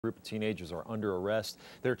A group of teenagers are under arrest.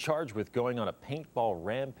 They're charged with going on a paintball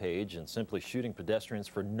rampage and simply shooting pedestrians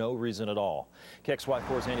for no reason at all.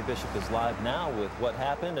 KXY4's Annie Bishop is live now with what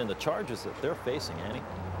happened and the charges that they're facing. Annie.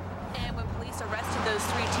 And when police arrested those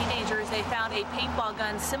three teenagers, they found a paintball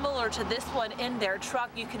gun similar to this one in their truck.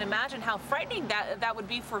 You can imagine how frightening that would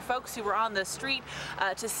be for folks who were on the street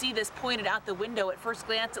to see this pointed out the window. At first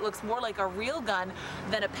glance, it looks more like a real gun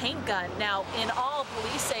than a paint gun. Now, in all,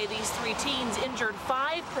 police say these three teens injured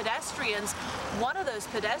 5 pedestrians. One of those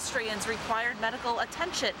pedestrians required medical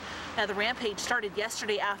attention. Now, the rampage started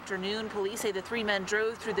yesterday afternoon. Police say the 3 men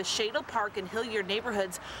drove through the Shadle Park and Hilliard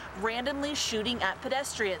neighborhoods, randomly shooting at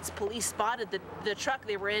pedestrians. Police spotted the truck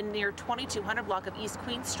they were in near 2200 block of East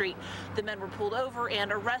Queen Street. The men were pulled over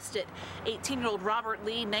and arrested. 18-year-old Robert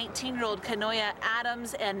Lee, 19-year-old Kanoya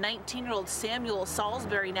Adams, and 19-year-old Samuel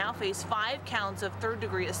Salisbury now face 5 counts of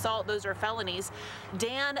third-degree assault. Those are felonies.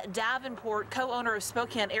 Dan Davenport, co-owner of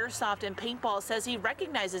Spokane Airsoft and Paintball, says he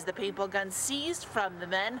recognizes the paintball gun seized from the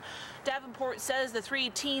men. Davenport says the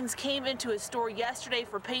 3 teens came into his store yesterday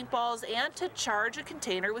for paintballs and to charge a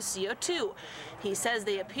container with CO2. He says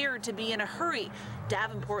they appeared to be in a hurry.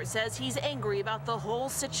 Davenport says he's angry about the whole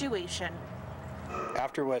situation.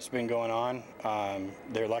 After what's been going on,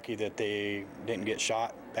 they're lucky that they didn't get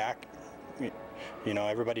shot back. You know,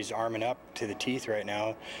 everybody's arming up to the teeth right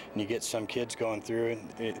now, and you get some kids going through,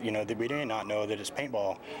 you know, we did not know that it's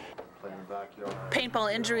paintball.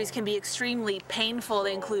 Paintball injuries can be extremely painful.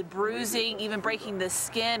 They include bruising, even breaking the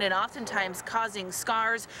skin, and oftentimes causing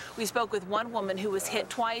scars. We spoke with one woman who was hit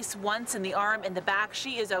twice, once in the arm and the back.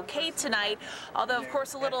 She is okay tonight, although of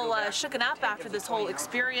course a little shooken up after this whole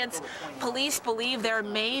experience. Police believe there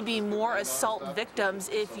may be more assault victims.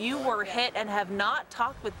 If you were hit and have not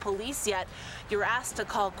talked with police yet, you're asked to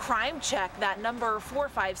call Crime Check. That number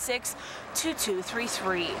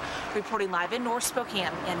 456-2233. Reporting live in North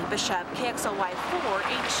Spokane, Annie Bishop, KXLY4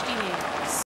 HD News.